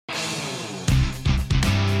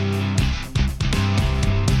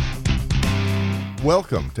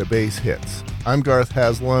Welcome to Bass Hits. I'm Garth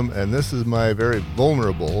Haslam, and this is my very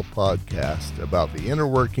vulnerable podcast about the inner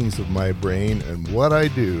workings of my brain and what I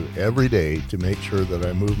do every day to make sure that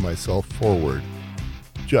I move myself forward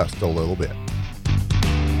just a little bit.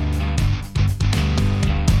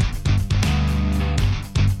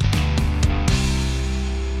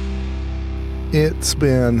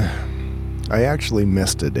 I actually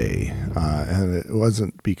missed a day, and it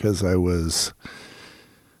wasn't because I was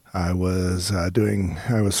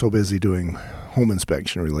so busy doing home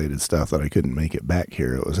inspection related stuff that I couldn't make it back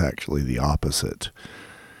here. It was actually the opposite.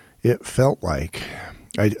 It felt like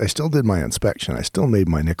I still did my inspection. I still made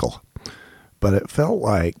my nickel, but it felt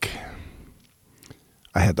like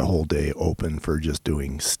I had the whole day open for just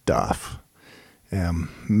doing stuff. And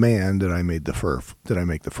man, did I make the fur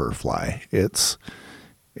fly.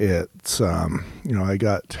 I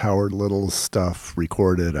got Howard Little's stuff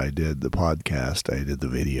recorded. I did the podcast. I did the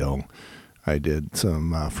video. I did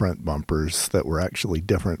some front bumpers that were actually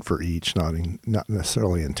different for each, not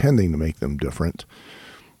necessarily intending to make them different.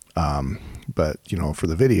 But for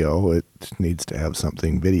the video, it needs to have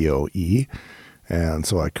something video-y. And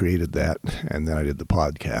so I created that, and then I did the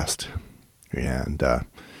podcast and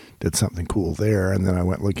did something cool there. And then I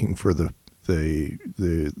went looking for the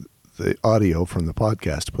audio from the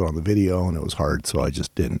podcast to put on the video, and it was hard, so I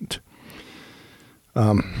just didn't.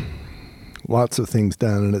 Lots of things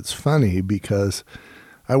done, and it's funny because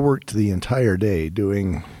I worked the entire day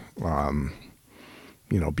doing,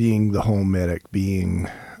 being the home medic, being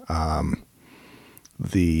I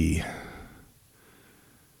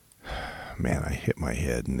hit my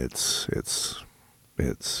head, and it's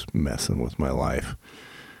messing with my life.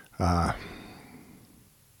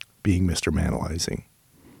 Being Mr. Manalizing.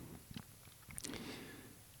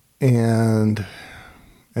 And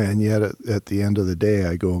yet at the end of the day,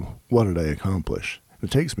 I go, what did I accomplish?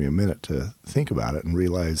 It takes me a minute to think about it and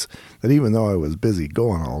realize that even though I was busy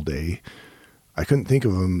going all day, I couldn't think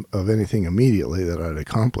of anything immediately that I'd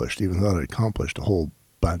accomplished, even though I'd accomplished a whole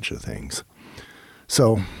bunch of things.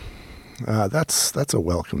 So that's a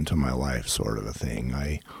welcome to my life sort of a thing.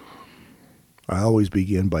 I always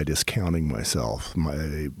begin by discounting myself,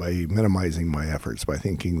 by minimizing my efforts, by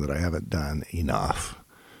thinking that I haven't done enough.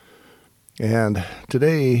 And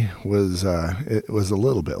today was a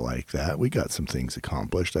little bit like that. We got some things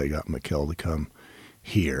accomplished. I got Mikkel to come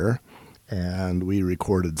here, and we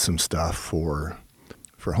recorded some stuff for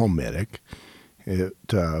Home Medic. It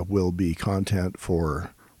will be content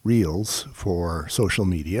for Reels for social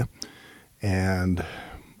media, and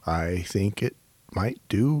I think it might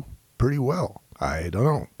do pretty well. I don't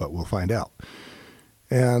know, but we'll find out.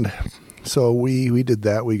 And so we did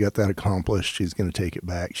that. We got that accomplished. She's going to take it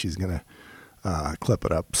back. She's going to clip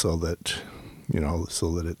it up so that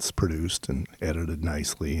it's produced and edited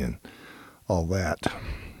nicely and all that.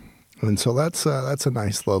 And so that's a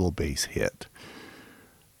nice little bass hit.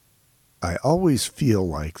 I always feel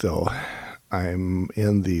like, though, I'm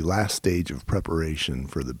in the last stage of preparation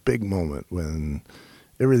for the big moment when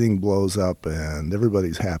everything blows up and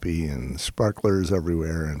everybody's happy and sparklers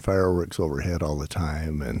everywhere and fireworks overhead all the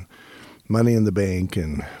time and money in the bank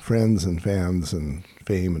and friends and fans and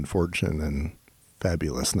fame and fortune and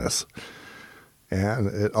fabulousness. And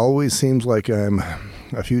it always seems like I'm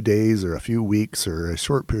a few days or a few weeks or a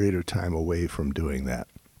short period of time away from doing that.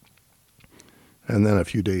 And then a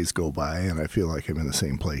few days go by and I feel like I'm in the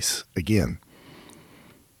same place again.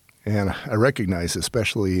 And I recognize,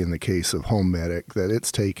 especially in the case of Home Medic, that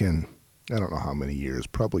it's taken, I don't know how many years,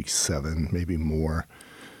 probably 7, maybe more,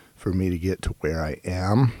 for me to get to where I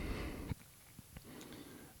am.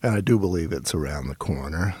 And I do believe it's around the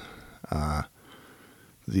corner.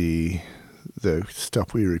 The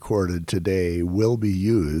stuff we recorded today will be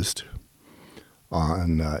used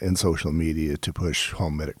in social media to push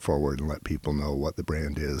Home Medic forward and let people know what the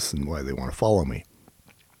brand is and why they want to follow me.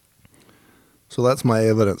 So that's my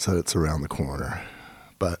evidence that it's around the corner.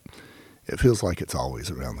 But it feels like it's always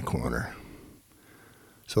around the corner.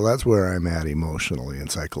 So that's where I'm at emotionally and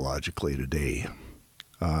psychologically today.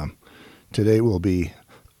 Today will be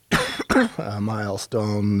a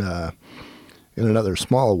milestone in another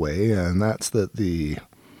small way, and that's that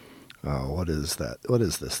what is that? What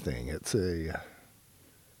is this thing? It's a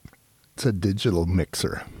digital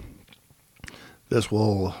mixer. This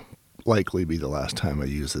will likely be the last time I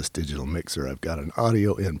use this digital mixer. I've got an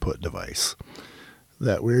audio input device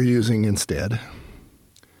that we're using instead.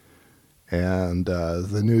 And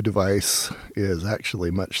the new device is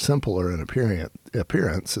actually much simpler in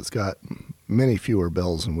appearance. It's got many fewer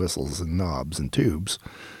bells and whistles and knobs and tubes,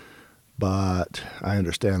 but I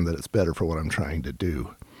understand that it's better for what I'm trying to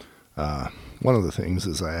do. One of the things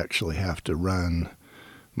is I actually have to run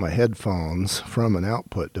my headphones from an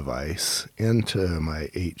output device into my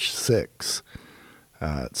H6.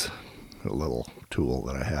 It's a little tool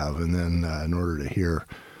that I have, and then in order to hear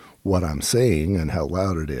what I'm saying and how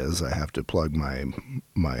loud it is, I have to plug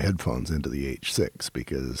my headphones into the H6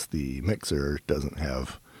 because the mixer doesn't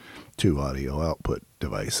have two audio output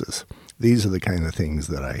devices. These are the kind of things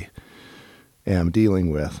that I am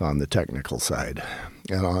dealing with on the technical side.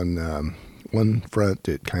 And on one front,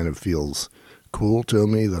 it kind of feels cool to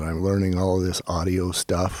me that I'm learning all of this audio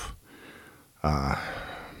stuff. I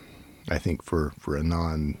think for a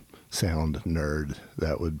non-sound nerd,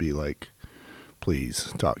 that would be like,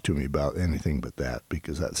 please talk to me about anything but that,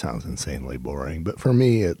 because that sounds insanely boring. But for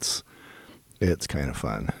me, it's kind of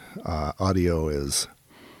fun. Audio is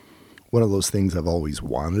one of those things I've always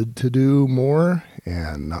wanted to do more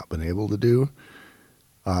and not been able to do.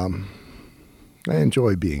 I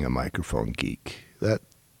enjoy being a microphone geek. That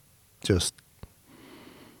just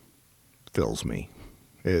fills me.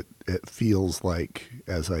 It feels like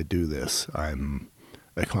as I do this, I'm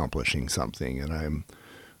accomplishing something and I'm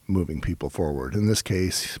moving people forward. In this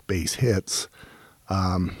case, bass hits.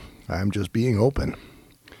 I'm just being open.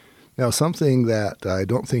 Now, something that I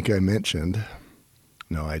don't think I mentioned,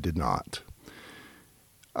 no, I did not,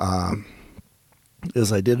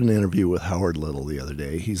 is I did an interview with Howard Little the other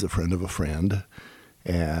day. He's a friend of a friend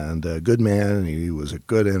and a good man. He was a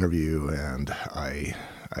good interview, and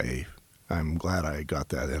I'm glad I got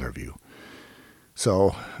that interview.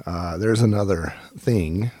 So there's another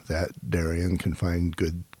thing that Darian can find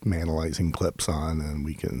good manalizing clips on, and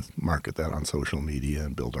we can market that on social media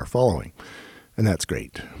and build our following. And that's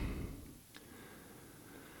great.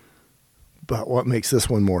 But what makes this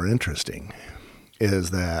one more interesting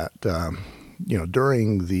is that,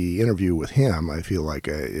 during the interview with him, I feel like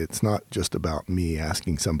it's not just about me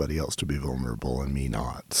asking somebody else to be vulnerable and me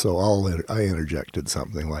not. So I interjected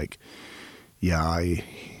something like, yeah,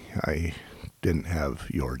 I didn't have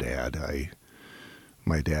your dad.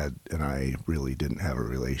 My dad and I really didn't have a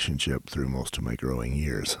relationship through most of my growing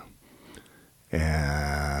years.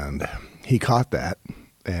 And he caught that,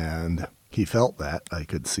 and he felt that, I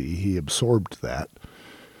could see. He absorbed that.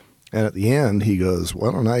 And at the end, he goes,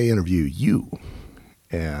 why don't I interview you?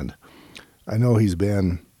 And I know he's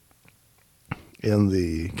been in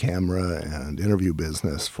the camera and interview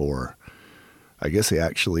business for, I guess he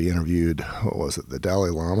actually interviewed, the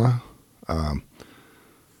Dalai Lama?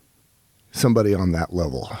 Somebody on that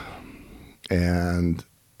level. And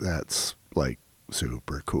that's like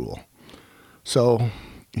super cool. So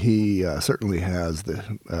he certainly has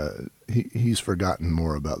he's forgotten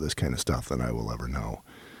more about this kind of stuff than I will ever know.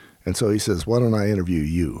 And so he says, why don't I interview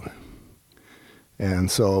you?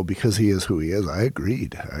 And so because he is who he is, I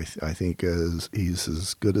agreed. I think he's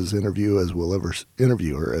as good as interviewer as we'll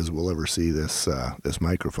ever see this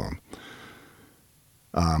microphone.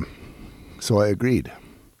 So I agreed.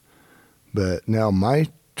 But now my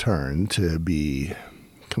turn to be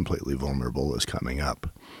completely vulnerable is coming up.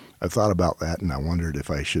 I've thought about that, and I wondered if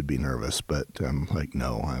I should be nervous, but I'm like,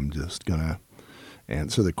 no, I'm just going to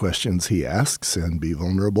answer the questions he asks and be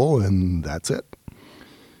vulnerable, and that's it.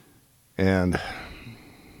 And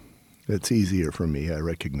it's easier for me, I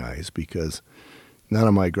recognize, because none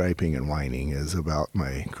of my griping and whining is about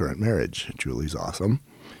my current marriage. Julie's awesome.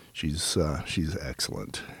 She's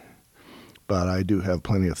excellent. But I do have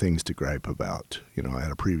plenty of things to gripe about. I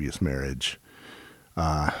had a previous marriage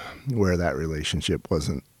where that relationship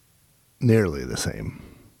wasn't nearly the same.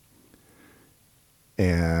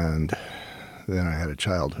 And then I had a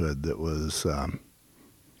childhood that was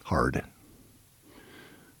hard.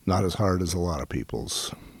 Not as hard as a lot of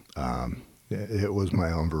people's. It was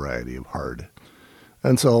my own variety of hard.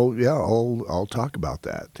 And so, yeah, I'll talk about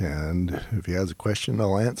that. And if he has a question,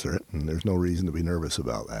 I'll answer it. And there's no reason to be nervous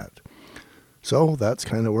about that. So that's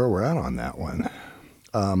kind of where we're at on that one.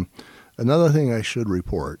 Another thing I should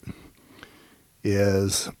report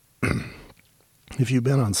is if you've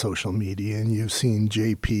been on social media and you've seen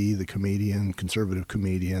JP, the comedian, conservative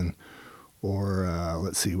comedian, or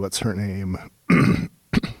let's see, what's her name?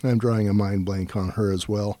 I'm drawing a mind blank on her as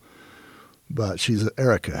well. But she's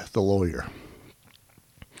Erica, the lawyer.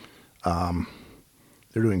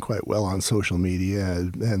 They're doing quite well on social media,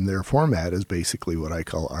 and their format is basically what I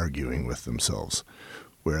call arguing with themselves,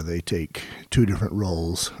 where they take two different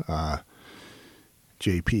roles.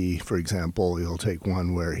 JP, for example, he'll take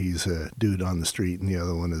one where he's a dude on the street and the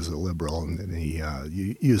other one is a liberal, and then he,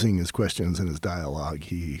 using his questions and his dialogue,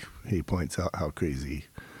 he points out how crazy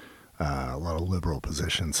a lot of liberal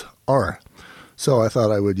positions are. So I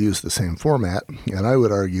thought I would use the same format, and I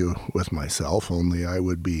would argue with myself, only I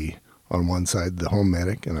would be On one side, the home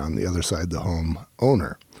medic, and on the other side, the home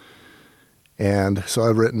owner. And so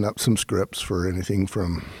I've written up some scripts for anything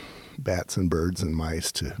from bats and birds and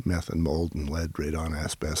mice to meth and mold and lead, radon,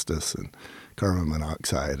 asbestos, and carbon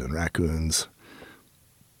monoxide and raccoons.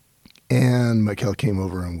 And Michael came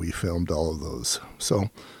over and we filmed all of those. So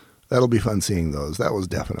that'll be fun seeing those. That was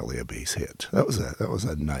definitely a base hit. That was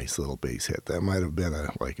a nice little base hit. That might have been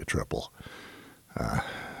like a triple.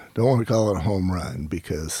 Don't want to call it a home run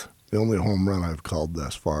because the only home run I've called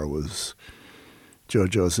thus far was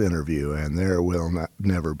JoJo's interview, and there will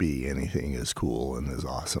never be anything as cool and as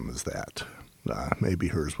awesome as that. Maybe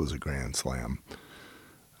hers was a grand slam.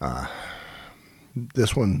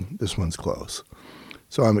 This one's close.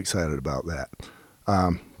 So I'm excited about that.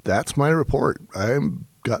 That's my report. I've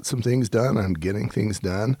got some things done. I'm getting things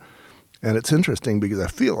done. And it's interesting because I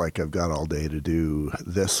feel like I've got all day to do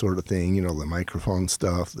this sort of thing, you know, the microphone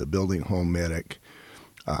stuff, the building home medic,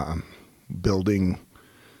 building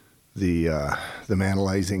the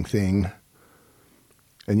manalizing thing.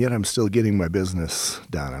 And yet I'm still getting my business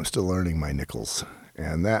done. I'm still earning my nickels.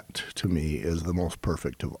 And that, to me, is the most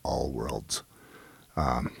perfect of all worlds.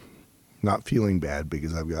 Not feeling bad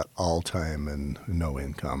because I've got all time and no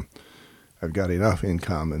income. I've got enough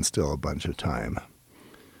income and still a bunch of time.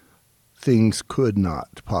 Things could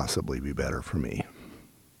not possibly be better for me.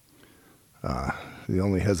 The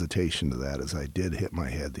only hesitation to that is I did hit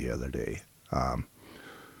my head the other day.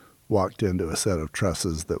 Walked into a set of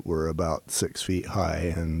trusses that were about 6 feet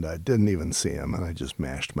high, and I didn't even see them, and I just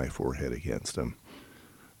mashed my forehead against them.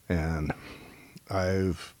 And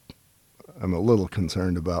I'm a little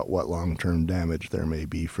concerned about what long-term damage there may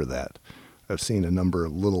be for that. I've seen a number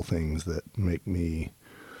of little things that make me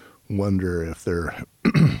wonder if they're,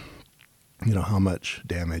 how much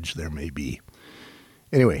damage there may be.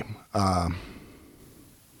 Anyway,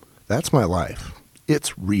 that's my life.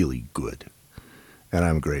 It's really good. And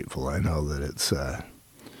I'm grateful. I know that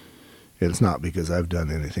it's not because I've done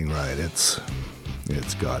anything right. It's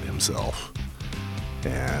God himself.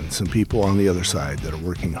 And some people on the other side that are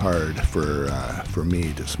working hard for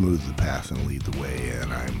me to smooth the path and lead the way,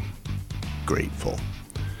 and I'm grateful.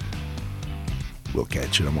 We'll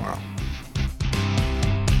catch you tomorrow.